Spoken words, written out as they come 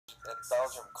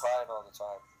Belgium crying all the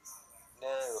time.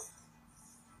 No.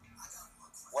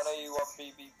 When are you on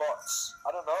BB Bots?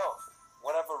 I don't know.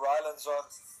 Whenever Ryland's on,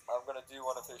 I'm gonna do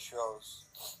one of his shows.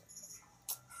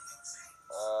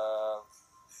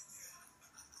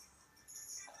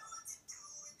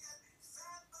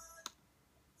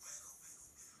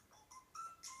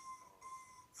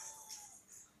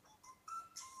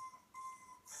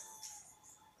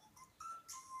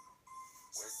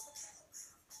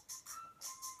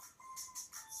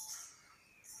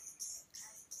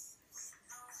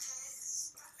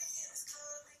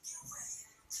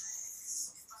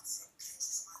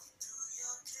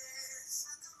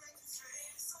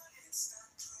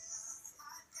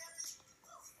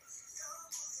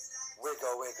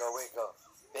 Wiggle, wiggle, wiggle.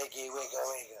 Biggie, wiggle,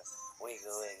 wiggle.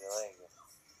 Wiggle, wiggle, wiggle.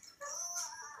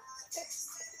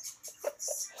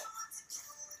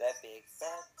 That big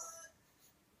fat.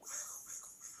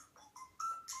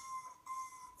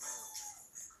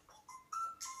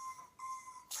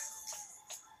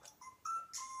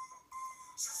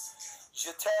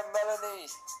 Je t'aime, Melanie.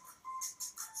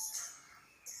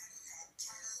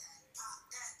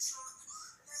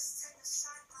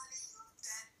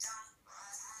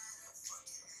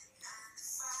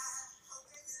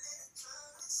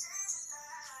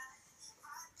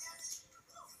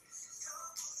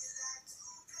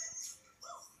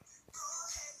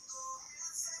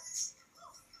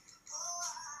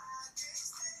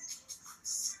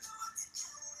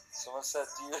 Someone said,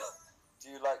 do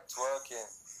you like twerking?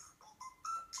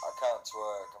 I can't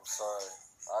twerk, I'm sorry.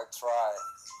 I try.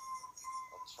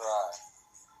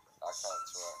 I can't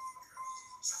twerk.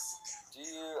 Do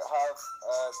you have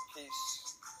a piece?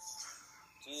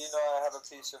 Do you know I have a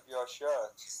piece of your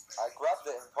shirt? I grabbed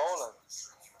it in Poland.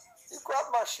 You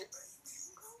grabbed my shit?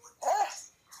 Eh?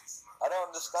 I don't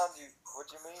understand you. What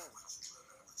do you mean?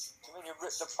 Do you mean you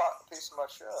ripped a piece of my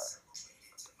shirt?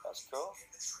 That's cool.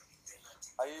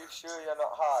 Are you sure you're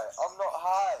not high? I'm not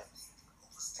high.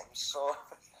 I'm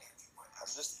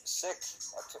just sick.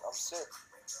 I'm sick.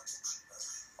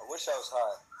 I wish I was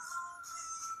high.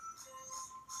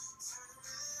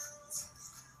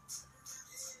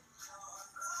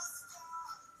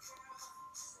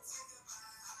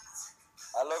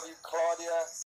 I love you, Claudia.